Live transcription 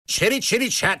Chitty, chitty,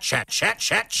 chat, chat, chat,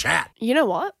 chat, chat. You know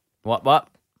what? What?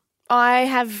 I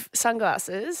have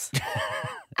sunglasses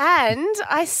and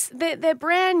they're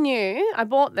brand new. I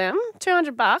bought them,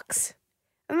 $200,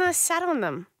 and I sat on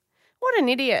them. What an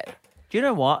idiot. Do you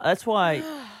know what? That's why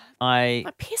I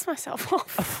pissed myself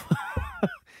off.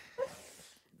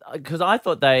 Because I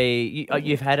thought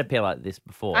you've had a pair like this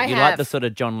before. I You have. like the sort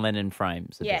of John Lennon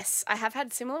frames. a bit. Yes, I have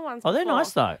had similar ones Oh, they're before.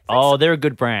 nice though. They're a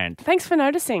good brand. Thanks for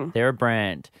noticing. They're a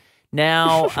brand.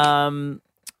 Now,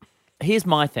 here's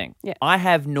my thing. Yeah. I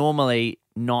have normally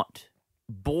not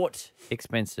bought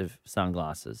expensive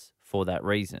sunglasses for that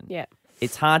reason. Yeah.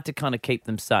 It's hard to kind of keep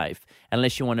them safe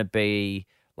unless you want to be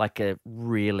like a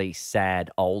really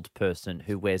sad old person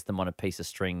who wears them on a piece of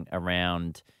string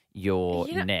around your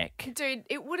neck. Dude,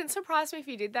 it wouldn't surprise me if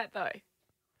you did that, though.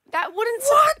 That wouldn't...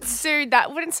 Dude,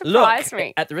 that wouldn't Look, surprise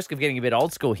me. at the risk of getting a bit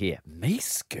old school here, me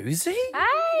Scoozy?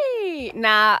 Hey!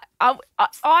 Nah,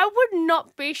 I would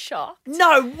not be shocked.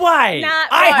 No way! Nah,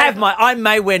 I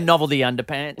may wear novelty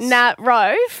underpants. Nah,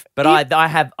 Rove. But I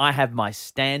have my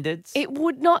standards. It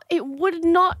would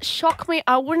not shock me.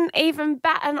 I wouldn't even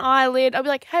bat an eyelid. I'd be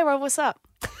like, hey, Rove, what's up?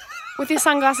 With your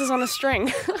sunglasses on a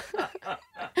string.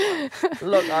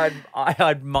 Look, I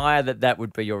admire that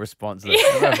would be your response.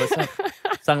 What's up?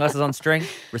 Sunglasses on string?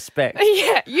 Respect.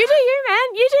 Yeah, you do you,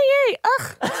 man. You do you.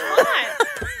 Ugh, that's fine.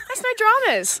 There's no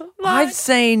dramas.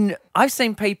 Like, I've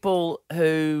seen people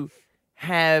who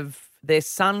have their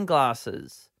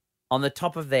sunglasses on the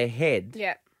top of their head.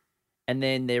 Yeah. And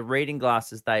then their reading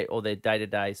glasses, or their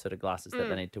day-to-day sort of glasses that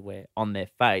they need to wear on their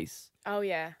face. Oh,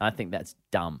 yeah. I think that's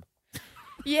dumb.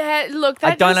 Yeah, look,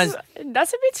 that's a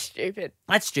bit stupid.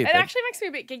 That's stupid. It actually makes me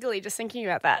a bit giggly just thinking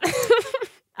about that.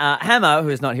 Hammer, who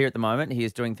is not here at the moment, he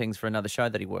is doing things for another show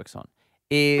that he works on.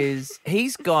 He's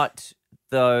got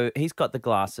the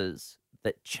glasses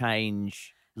that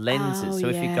change lenses. So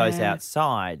if he goes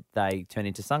outside, they turn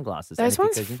into sunglasses. Those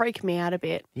ones freak me out a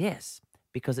bit. Yes,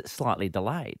 because it's slightly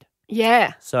delayed.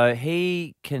 Yeah. So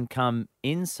he can come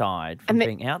inside from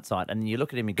being outside, and then you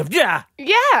look at him and go, yeah.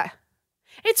 Yeah.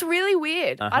 It's really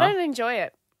weird. I don't enjoy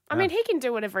it. I mean, he can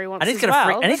do whatever he wants. And he's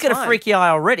got a freaky eye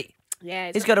already.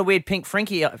 Yeah, he's got a weird pink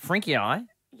frinky eye.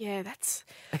 Yeah, that's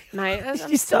mate.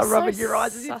 You start rubbing your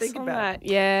eyes as you think about it.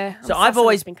 Yeah. So I've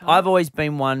always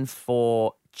been one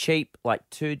for cheap, like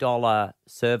 $2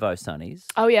 servo sunnies.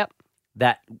 Oh yeah.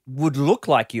 That would look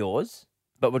like yours,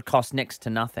 but would cost next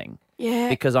to nothing. Yeah.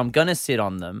 Because I'm gonna sit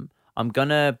on them. I'm going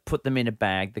to put them in a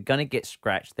bag. They're going to get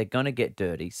scratched. They're going to get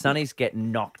dirty. Sunnies get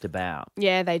knocked about.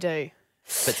 Yeah, they do.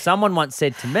 But someone once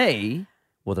said to me,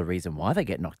 well, the reason why they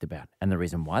get knocked about and the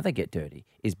reason why they get dirty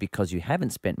is because you haven't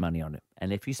spent money on it.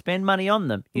 And if you spend money on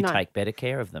them, you take better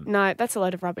care of them. No, that's a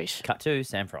load of rubbish. Cut to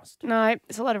Sam Frost. No,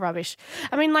 it's a load of rubbish.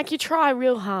 I mean, like, you try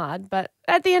real hard, but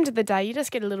at the end of the day, you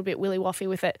just get a little bit willy-waffy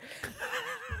with it,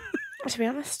 to be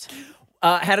honest.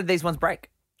 How did these ones break?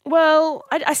 Well,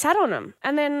 I sat on them,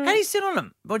 and then... How do you sit on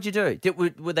them? What'd you do?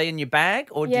 Were they in your bag,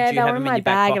 or did you have they were them in in my your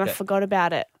back bag, pocket? and I forgot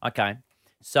about it. Okay.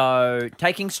 So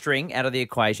taking string out of the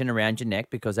equation around your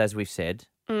neck, because as we've said,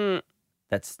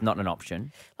 that's not an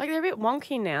option. Like, they're a bit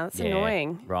wonky now. It's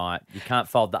annoying. Right. You can't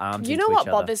fold the arms You into know each what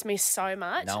other. bothers me so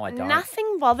much? No, I don't.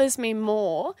 Nothing bothers me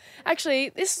more. Actually,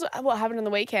 this is what happened on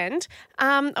the weekend.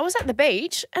 I was at the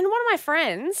beach, and one of my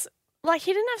friends, like,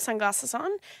 he didn't have sunglasses on,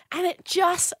 and it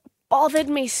just bothered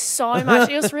me so much.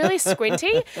 He was really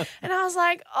squinty, and I was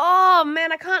like, oh,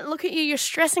 man, I can't look at you. You're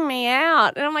stressing me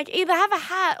out. And I'm like, either have a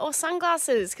hat or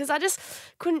sunglasses, because I just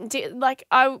couldn't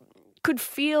I could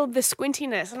feel the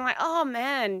squintiness. And I'm like, oh,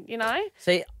 man, you know?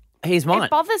 See, here's mine. It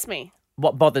bothers me.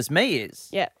 What bothers me is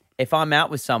Yeah. if I'm out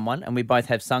with someone and we both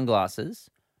have sunglasses,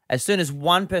 as soon as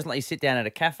one person, like you sit down at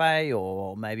a cafe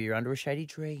or maybe you're under a shady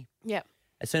tree. Yeah.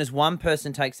 As soon as one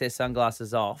person takes their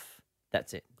sunglasses off,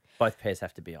 that's it. Both pairs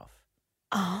have to be off.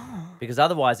 Oh. Because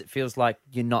otherwise it feels like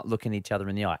you're not looking each other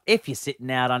in the eye. If you're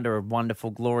sitting out under a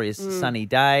wonderful, glorious, sunny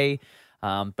day.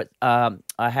 But I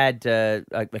had a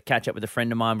catch-up with a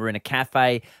friend of mine. We're in a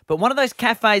cafe. But one of those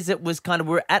cafes that was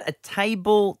we're at a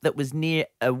table that was near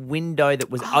a window that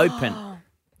was open.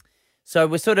 So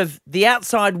we're the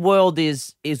outside world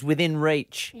is within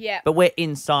reach. Yeah. But we're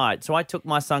inside. So I took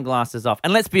my sunglasses off.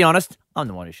 And let's be honest, I'm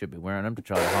the one who should be wearing them to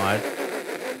try to hide.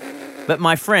 But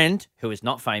my friend, who is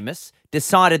not famous,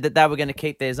 decided that they were going to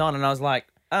keep theirs on. And I was like,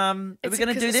 are we going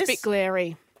to do this? It's a bit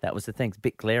glary. That was the thing. It's a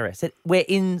bit glary. I said, we're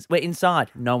inside.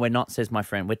 No, we're not, says my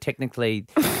friend. We're technically,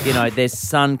 there's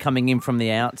sun coming in from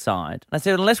the outside. And I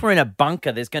said, unless we're in a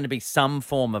bunker, there's going to be some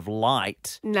form of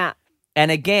light. Nah.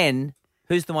 And again,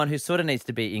 who's the one who sort of needs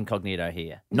to be incognito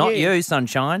here? Not you,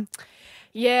 sunshine.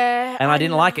 Yeah. And I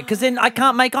didn't like it because then I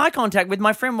can't make eye contact with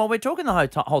my friend while we're talking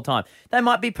the whole time. They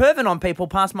might be perving on people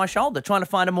past my shoulder, trying to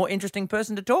find a more interesting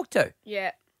person to talk to.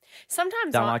 Yeah.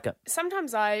 Sometimes Don't like it.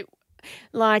 Sometimes I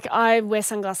wear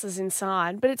sunglasses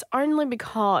inside, but it's only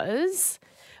because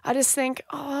I just think,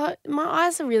 oh, my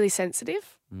eyes are really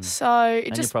sensitive. So it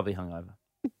And just you're probably hungover.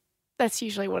 that's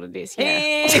usually what it is.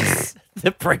 Yeah. It's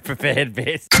the pre-prepared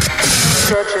bit. You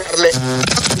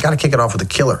gotta kick it off with a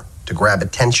killer to grab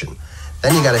attention.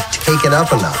 Then you gotta take it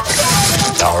up a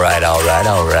notch. All right.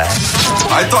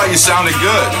 I thought you sounded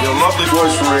good. You're a lovely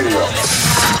voice for radio.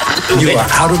 You are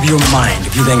out of your mind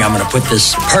if you think I'm going to put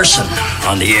this person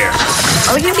on the air.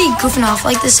 Are we going to be goofing off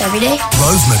like this every day?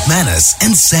 Rove McManus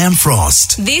and Sam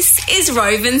Frost. This is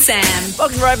Rove and Sam.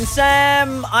 Welcome to Rove and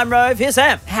Sam. I'm Rove. Here's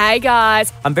Sam. Hey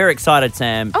guys. I'm very excited,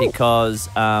 Sam, because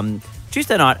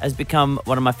Tuesday night has become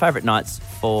one of my favourite nights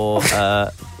for... you're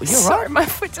Sorry, right. my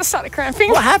foot just started cramping.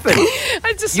 What happened?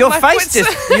 Your my face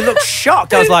foot's- you look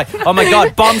shocked. I was like, oh my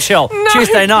God, bombshell. No.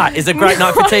 Tuesday night is a great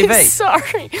night for TV. I'm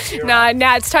sorry. No,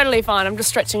 it's totally fine. I'm just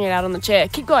stretching it out on the chair.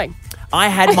 Keep going. I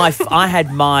had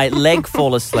my leg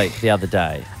fall asleep the other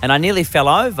day, and I nearly fell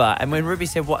over. And when Ruby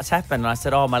said, "What's happened?" and I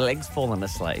said, "Oh, my leg's fallen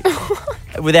asleep,"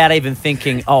 without even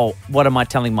thinking, "Oh, what am I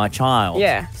telling my child?"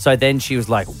 Yeah. So then she was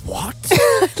like, "What?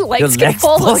 Legs Your can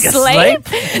fall falling asleep?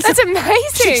 That's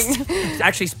amazing.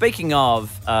 Actually, speaking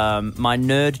of my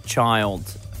nerd child,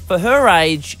 for her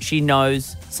age, she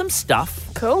knows some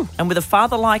stuff. Cool. And with a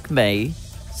father like me,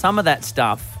 some of that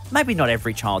stuff, maybe not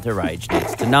every child her age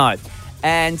needs to know.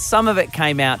 And some of it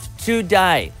came out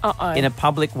today in a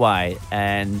public way,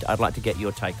 and I'd like to get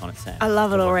your take on it, Sam. I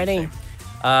love it already.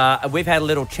 We've had a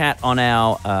little chat on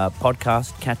our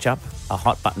podcast, Catchup, a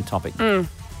hot button topic.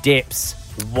 Dips.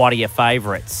 What are your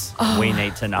favourites? We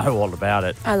need to know all about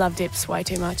it. I love dips way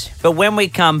too much. But when we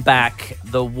come back,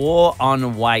 the war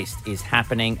on waste is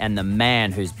happening, and the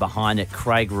man who's behind it,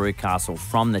 Craig Reucassel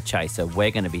from The Chaser,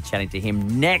 we're going to be chatting to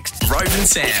him next. Rove and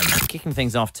Sam. Kicking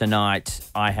things off tonight,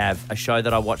 I have a show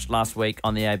that I watched last week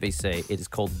on the ABC. It is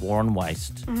called War on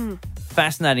Waste.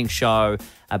 Fascinating show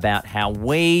about how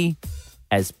we,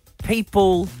 as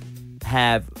people,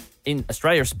 have, in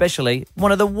Australia especially,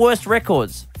 one of the worst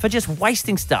records for just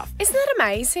wasting stuff. Isn't that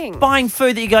amazing? Buying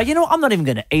food that you go, you know what, I'm not even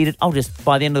going to eat it. I'll just,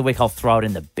 by the end of the week, I'll throw it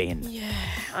in the bin. Yeah,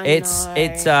 I It's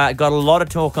know. got a lot of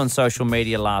talk on social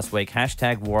media last week. #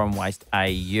 War on Waste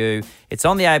AU. It's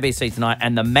on the ABC tonight,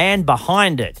 and the man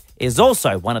behind it is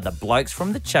also one of the blokes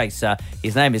from The Chaser.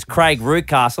 His name is Craig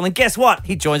Reucassel, and guess what?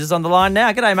 He joins us on the line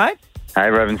now. G'day, mate. Hey,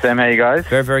 Rove and Sam, how you guys?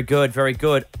 Very, very good, very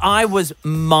good. I was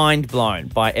mind blown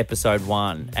by episode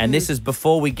 1, and this is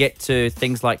before we get to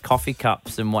things like coffee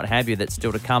cups and what have you that's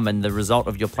still to come, and the result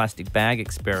of your plastic bag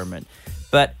experiment.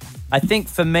 But I think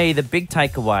for me, the big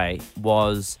takeaway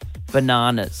was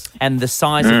bananas and the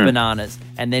size of bananas,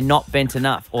 and they're not bent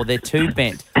enough, or they're too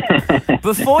bent.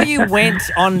 Before you went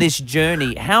on this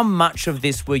journey, how much of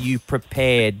this were you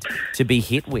prepared to be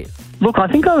hit with? Look, I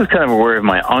think I was kind of aware of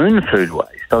my own food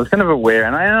waste. I was kind of aware,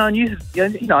 and I knew,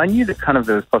 I knew that kind of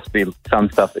there was possibly some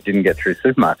stuff that didn't get through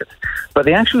supermarkets, but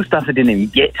the actual stuff that didn't even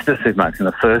get to the supermarkets in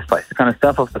the first place, the kind of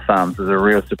stuff off the farms, was a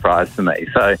real surprise to me.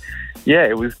 So, yeah,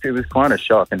 it was quite a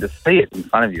shock, and to see it in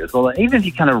front of you as well. Even if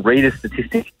you kind of read a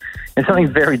statistic, there's something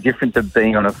very different to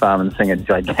being on a farm and seeing a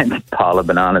gigantic pile of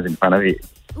bananas in front of you.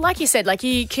 Like you said, like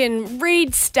you can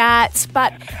read stats,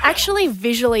 but actually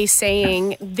visually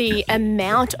seeing the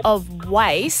amount of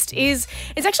waste is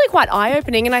actually quite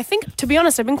eye-opening. And I think, to be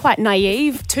honest, I've been quite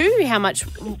naive to how much,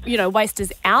 waste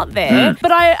is out there.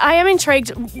 But I am intrigued.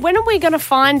 When are we going to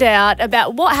find out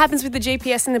about what happens with the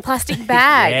GPS in the plastic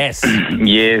bag? Yes.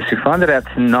 Yes, we find it out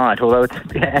tonight, although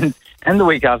it's... And the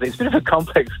week after. It's a bit of a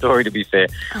complex story, to be fair.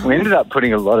 We ended up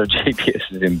putting a lot of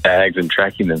GPSs in bags and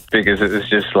tracking them because it was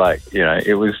just like,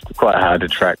 it was quite hard to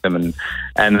track them, and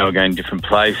they were going different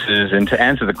places. And to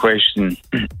answer the question,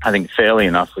 I think fairly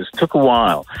enough, took a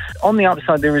while. On the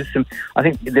upside, there is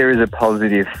a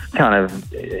positive kind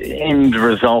of end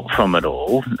result from it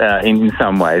all in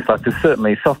some ways. Like, there's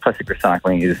certainly soft plastic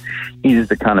recycling is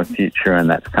the kind of future, and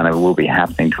that's kind of will be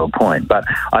happening to a point. But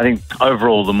I think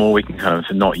overall, the more we can kind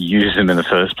of not use them in the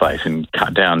first place and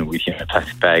cut down with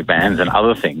plastic bag bans and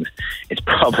other things, it's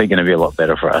probably going to be a lot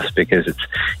better for us, because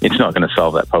it's not going to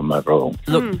solve that problem overall.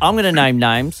 Look, I'm going to name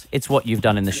names. It's what you've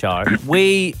done in the show.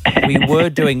 We were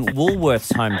doing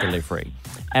Woolworths home delivery,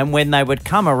 and when they would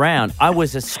come around, I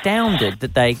was astounded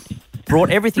that they brought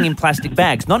everything in plastic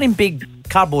bags, not in big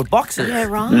cardboard boxes. Yeah,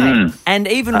 right. And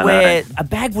even where a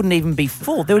bag wouldn't even be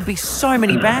full, there would be so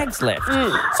many bags left.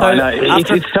 So I know.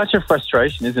 It's such a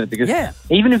frustration, isn't it? Because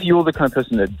even if you're the kind of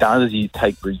person that does you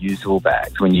take reusable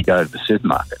bags when you go to the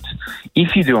supermarkets,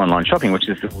 if you do online shopping, which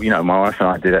is, my wife and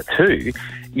I do that too,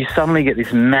 you suddenly get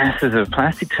this masses of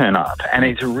plastic turn up, and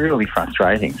it's really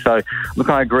frustrating. So, look,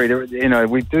 I agree.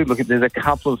 We do look at. There's a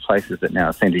couple of places that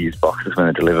now seem to use boxes when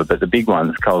they deliver, but the big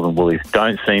ones, Coles and Woolies,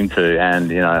 don't seem to.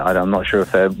 And I'm not sure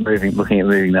if they're looking at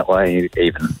moving that way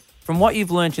even. From what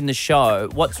you've learnt in the show,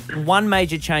 what's one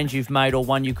major change you've made, or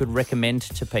one you could recommend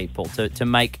to people to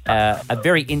make a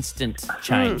very instant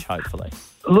change, hopefully?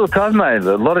 Look, I've made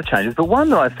a lot of changes, but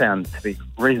one that I found to be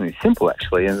reasonably simple,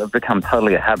 actually, and it's become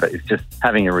totally a habit, is just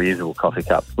having a reusable coffee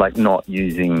cup, like not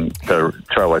using the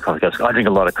throwaway coffee cups. I drink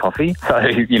a lot of coffee, so,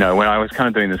 when I was kind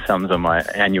of doing the sums on my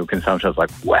annual consumption, I was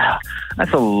like, wow,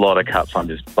 that's a lot of cups I'm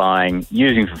just buying,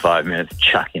 using for 5 minutes,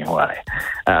 chucking away.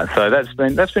 So that's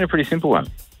been a pretty simple one.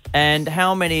 And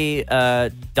how many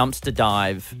dumpster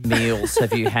dive meals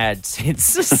have you had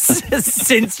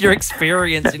since your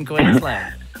experience in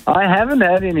Queensland? I haven't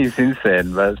had any since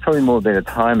then, but it's probably more been a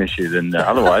time issue than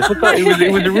otherwise. But it was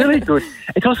a really good.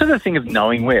 It's also the thing of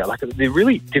knowing where. Like, the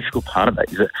really difficult part of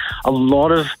that is that a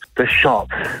lot of the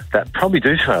shops that probably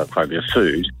do sell quite a bit of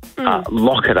food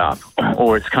lock it up,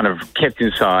 or it's kind of kept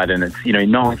inside, and it's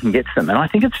no one can get to them. And I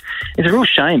think it's a real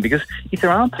shame, because if there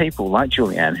are people like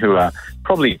Julianne who are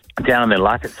probably down on their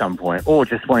luck at some point, or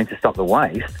just wanting to stop the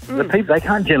waste, the people, they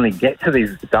can't generally get to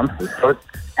these dumpsters. So it's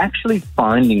actually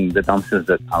finding the dumpsters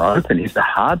that are open is the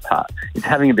hard part. It's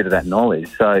having a bit of that knowledge.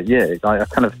 So, yeah,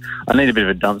 I need a bit of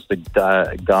a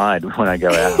dumpster guide when I go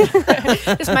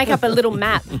out. Just make up a little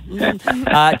map.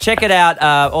 Check it out.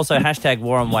 Also, hashtag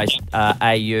War on Waste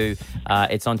AU.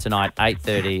 It's on tonight,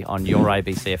 8:30 on your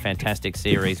ABC, a fantastic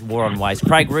series, War on Waste.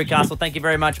 Craig Reucassel, thank you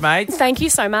very much, mate. Thank you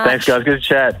so much. Thanks, guys. Good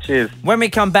chat. Cheers. When we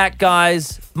come back,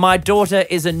 guys, my daughter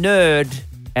is a nerd,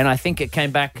 and I think it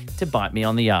came back to bite me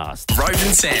on the arse. Rove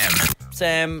and Sam.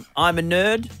 Sam, I'm a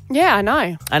nerd. Yeah, I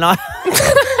know. And I...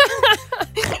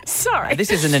 Sorry.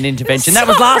 This isn't an intervention. That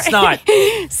was last night.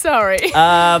 Sorry.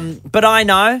 But I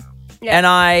know, Yeah. and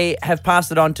I have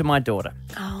passed it on to my daughter.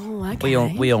 Oh,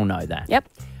 okay. We all know that. Yep.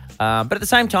 But at the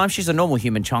same time, she's a normal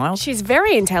human child She's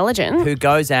very intelligent. who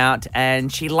goes out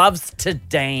and she loves to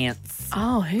dance.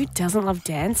 Oh, who doesn't love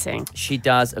dancing? She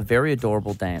does a very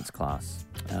adorable dance class.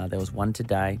 There was one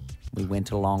today. We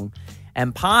went along.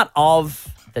 And part of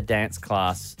the dance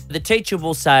class, the teacher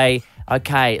will say,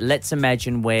 okay, let's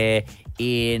imagine we're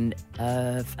in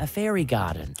a fairy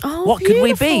garden. Oh, what could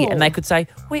we be? beautiful. And they could say,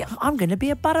 I'm going to be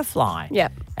a butterfly.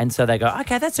 Yep. And so they go,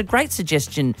 okay, that's a great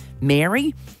suggestion,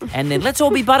 Mary. And then let's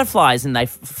all be butterflies. And they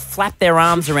flap their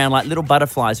arms around like little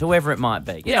butterflies, whoever it might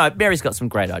be. Mary's got some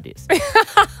great ideas.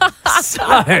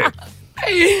 So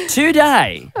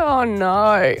today, Oh,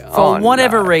 no. for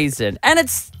whatever reason, and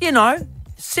it's,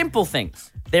 simple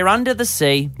things. They're under the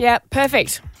sea. Yeah,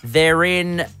 perfect. They're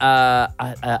in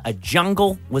a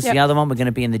jungle was the other one. We're going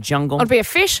to be in the jungle. I'd be a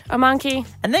fish, a monkey.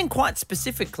 And then quite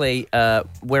specifically,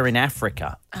 we're in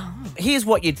Africa. Oh. Here's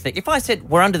what you'd think. If I said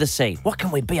we're under the sea, what can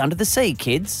we be under the sea,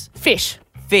 kids? Fish.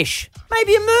 Fish.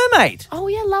 Maybe a mermaid. Oh,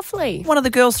 yeah, lovely. One of the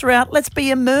girls threw out, let's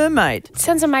be a mermaid.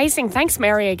 Sounds amazing. Thanks,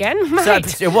 Mary, again. So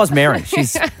Mate. it was Mary.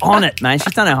 She's on it, man.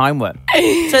 She's done her homework.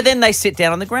 So then they sit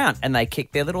down on the ground and they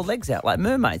kick their little legs out like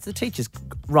mermaids. The teacher's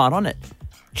right on it.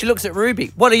 She looks at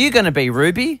Ruby. What are you going to be,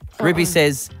 Ruby? Ruby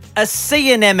says, a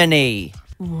sea anemone.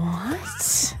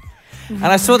 What? And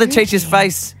I saw the teacher's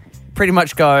face pretty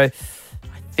much go, I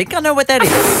think I know what that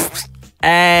is.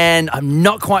 And I'm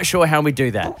not quite sure how we do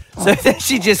that. So then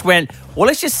she just went, well,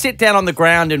 let's just sit down on the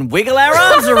ground and wiggle our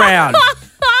arms around.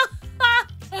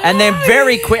 And then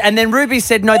very quick, and then Ruby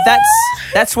said, no,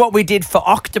 that's what we did for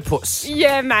octopus.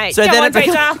 Yeah, mate. So Come then on,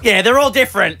 Peter. yeah, they're all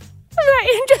different.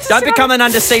 Mate, just Don't sit become on, an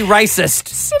undersea racist.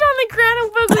 Sit on the ground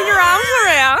and wiggle your arms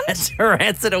around. That's her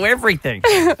answer to everything.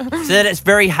 So then it's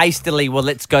very hastily, well,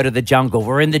 let's go to the jungle.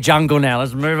 We're in the jungle now.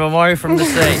 Let's move away from the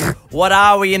sea. What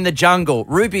are we in the jungle?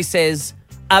 Ruby says,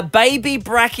 a baby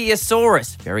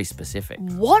brachiosaurus. Very specific.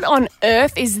 What on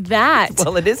earth is that?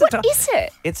 Well, it is. What is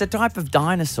it? It's a type of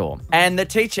dinosaur. And the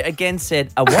teacher again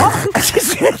said, a what?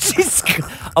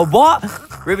 A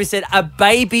what? Ruby said, a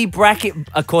baby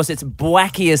of course, it's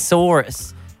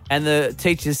brachiosaurus. And the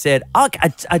teacher said, oh, a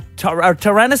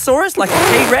tyrannosaurus, like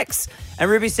a T-Rex?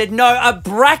 And Ruby said, no, a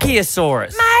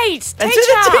brachiosaurus. Mate, And teacher.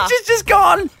 so the teacher's just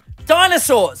gone,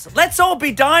 dinosaurs. Let's all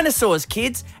be dinosaurs,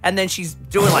 kids. And then she's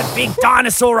doing like big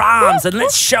dinosaur arms and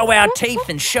let's show our teeth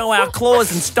and show our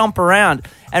claws and stomp around.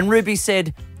 And Ruby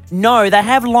said, no, they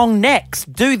have long necks.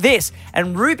 Do this.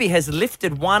 And Ruby has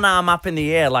lifted one arm up in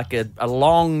the air like a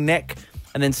long neck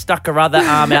and then stuck her other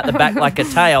arm out the back like a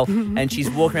tail. And she's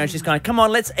walking around. She's going, come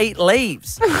on, let's eat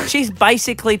leaves. She's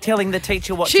basically telling the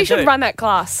teacher what to do. She should run that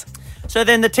class. So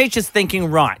then the teacher's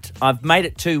thinking, right, I've made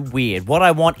it too weird. What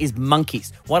I want is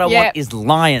monkeys. What I want is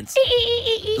lions.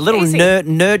 Little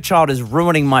nerd child is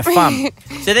ruining my fun.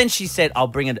 So then she said, I'll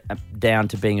bring it down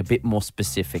to being a bit more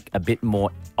specific, a bit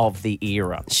more of the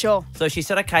era. Sure. So she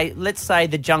said, okay, let's say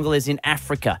the jungle is in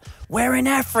Africa. We're in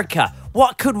Africa.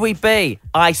 What could we be?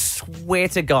 I swear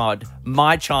to God,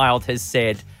 my child has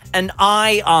said an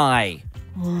I.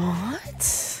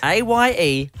 What?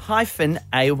 AYE-AYE.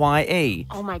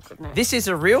 Oh, my goodness. This is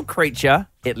a real creature.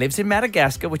 It lives in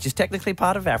Madagascar, which is technically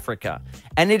part of Africa.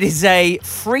 And it is a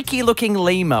freaky-looking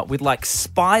lemur with, like,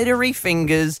 spidery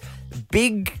fingers,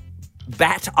 big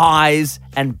bat eyes,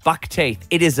 and buck teeth.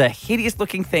 It is a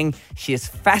hideous-looking thing. She is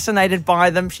fascinated by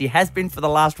them. She has been for the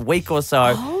last week or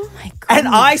so. Oh, my goodness. And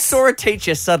I saw a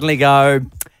teacher suddenly go,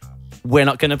 we're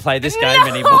not going to play this game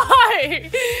anymore.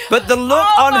 But the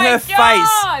look on her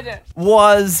face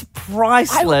was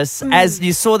priceless as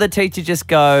you saw the teacher just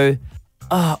go,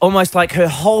 almost like her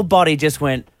whole body just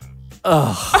went,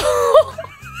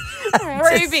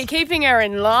 Ruby, keeping her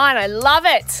in line. I love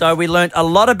it. So we learnt a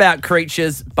lot about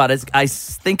creatures, but I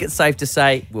think it's safe to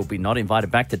say we'll be not invited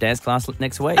back to dance class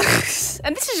next week.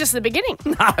 And this is just the beginning.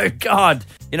 Oh, God.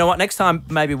 You know what? Next time,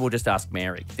 maybe we'll just ask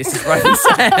Mary. This is Rove and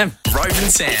Sam. Rove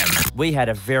and Sam. We had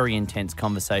a very intense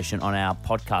conversation on our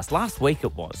podcast. Last week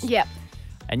it was. Yep.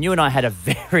 And you and I had a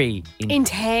very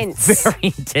intense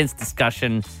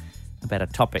discussion about a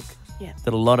topic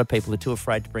that a lot of people are too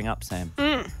afraid to bring up, Sam.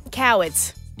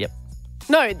 Cowards. Yep.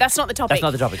 No, that's not the topic. That's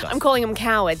not the topic, guys. I'm calling them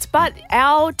cowards. But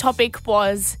our topic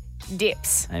was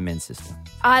dips. Amen, sister.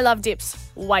 I love dips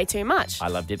way too much. I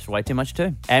love dips way too much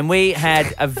too. And we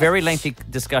had a very lengthy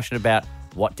discussion about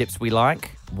what dips we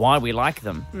like, why we like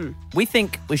them. We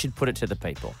think we should put it to the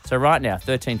people. So right now,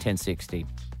 13, 10, 60,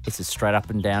 it's as straight up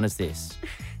and down as this.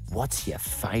 What's your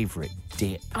favourite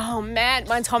dip? Oh, man.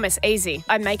 Mine's hummus. Easy.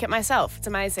 I make it myself. It's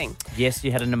amazing. Yes,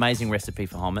 you had an amazing recipe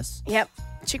for hummus. Yep.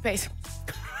 Chickpeas.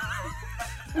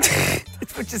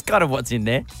 Which is kind of what's in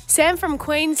there. Sam from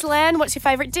Queensland, what's your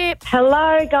favourite dip?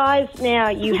 Hello, guys. Now,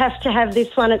 you have to have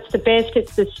this one. It's the best.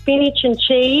 It's the spinach and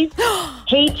cheese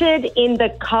heated in the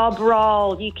cob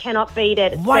roll. You cannot beat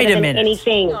it. It's Wait better a than minute.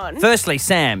 anything. Firstly,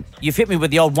 Sam, you've hit me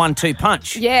with the old 1-2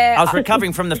 punch. Yeah. I was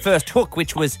recovering from the first hook,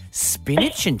 which was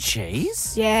spinach and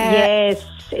cheese. Yeah. Yes,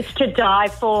 it's to die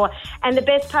for. And the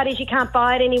best part is you can't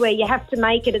buy it anywhere. You have to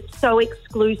make it. It's so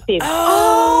exclusive.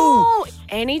 Oh!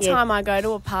 Anytime I go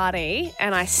to a party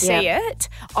and I see it,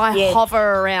 I hover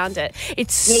around it.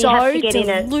 It's you so have to get in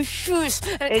it. delicious.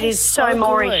 And It is so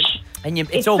moreish. And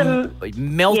it's all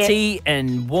melty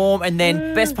and warm. And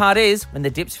then best part is when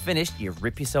the dip's finished, you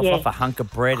rip yourself off a hunk of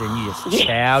bread and you just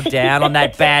chow down on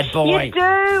that bad boy. You do,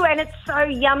 and it's so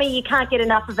yummy. You can't get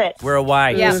enough of it. We're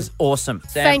away. Yeah. This is awesome.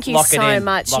 Sam, Thank you lock it so in.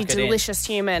 much, Lock you it in. delicious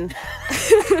human.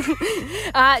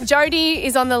 Jody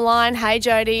is on the line. Hey,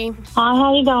 Jody. Hi,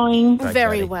 how you going?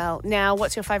 Very well. Now,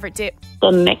 what's your favourite dip?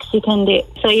 The Mexican dip.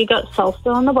 So you got salsa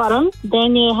on the bottom,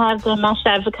 then you have the mashed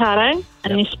avocado,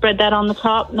 and you spread that on the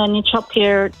top, and then you chop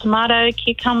your tomato,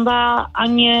 cucumber,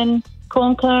 onion,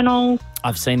 corn kernels.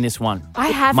 I've seen this one. I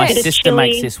haven't. My It's sister chili.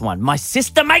 makes this one. My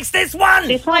sister makes this one.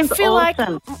 This I one's feel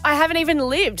awesome. like I haven't even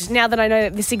lived now that I know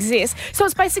that this exists. So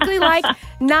it's basically like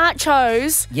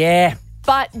nachos, Yeah.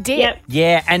 but dip. Yep.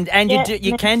 Yeah, and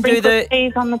you can do the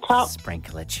cheese on the top,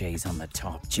 sprinkle of cheese on the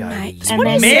top, Jody. Mate, and what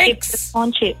then is you it? dip the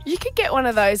corn chips. You could get one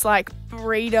of those like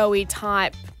burrito-y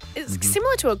type. It's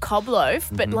similar to a cob loaf,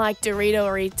 but like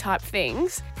Dorito-y type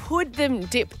things. Put them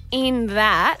dip in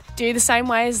that. Do the same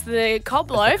way as the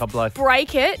cob loaf. cob loaf.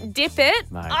 Break it, dip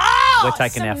it. Mate, Oh, we're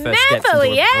taking our first steps into a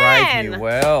Leanne. brave new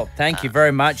world. Thank you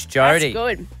very much, Jody. That's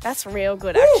good. That's real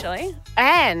good, actually.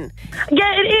 Anne.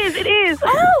 Yeah, it is. It is.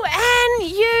 Oh, Anne,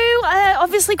 you are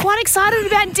obviously quite excited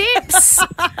about dips.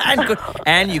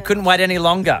 And you couldn't wait any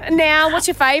longer. Now, what's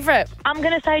your favourite? I'm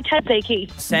going to say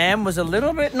tzatziki. Sam was a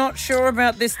little bit not sure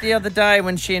about this the other day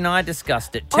when she and I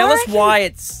discussed it. Tell us reckon- why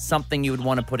it's something you would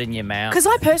want to put in your mouth. Because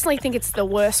I personally think it's the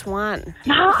worst one.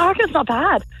 No, I reckon it's not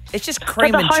bad. It's just But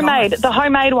cream the and homemade, chives. the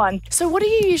homemade one. So what do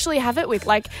you usually have it with?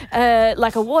 Like a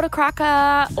water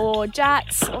cracker or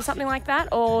jats or something like that?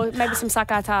 Or maybe some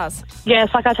sakatars? Yeah,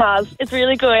 sakatars. It's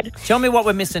really good. Tell me what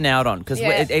we're missing out on, because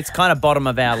Yeah. it's kind of bottom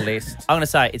of our list. I'm going to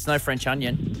say it's no French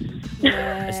onion.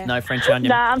 It's no French onion.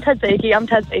 Nah, I'm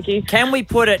tzatziki. Can we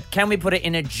put it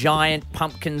in a giant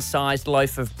pumpkin-sized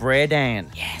loaf of bread, Anne?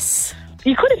 Yes.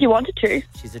 You could if you wanted to.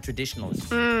 She's a traditionalist.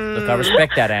 Look, I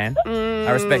respect that, Anne.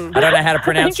 I respect. I don't know how to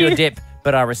pronounce your dip,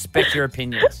 but I respect your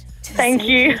opinions. Thank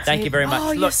you. Thank you very much. Oh,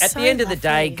 Look, you're at the so end of the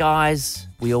day, lovely. guys,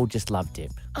 we all just love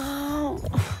dip. Oh,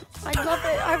 I love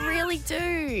it. I really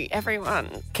do, everyone.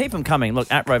 Keep them coming. Look,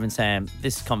 at Rove and Sam,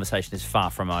 this conversation is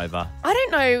far from over. I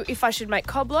don't know if I should make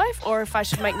cob loaf or if I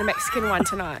should make the Mexican one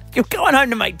tonight. You're going home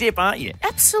to make dip, aren't you?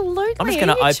 Absolutely. I'm just going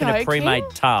to Are you open a joking? pre-made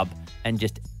tub and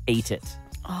just eat it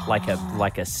like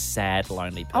a sad,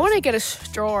 lonely person. I want to get a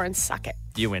straw and suck it.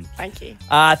 You win. Thank you.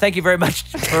 Thank you very much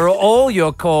for all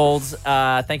your calls.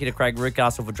 Thank you to Craig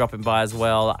Reucassel for dropping by as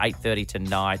well. 8:30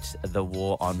 tonight, The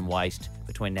War on Waste.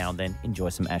 Between now and then, enjoy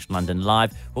some Ash London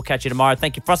Live. We'll catch you tomorrow.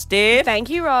 Thank you, Frosty. Thank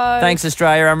you, Rove. Thanks,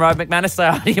 Australia. I'm Rove McManus. Say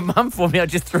hi to your mum for me. I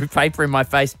just threw paper in my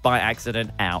face by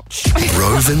accident. Ouch.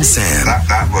 Rove and Sam.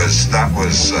 That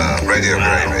was radio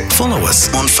gravy. Follow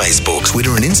us on Facebook,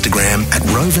 Twitter and Instagram at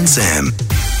Rove and Sam.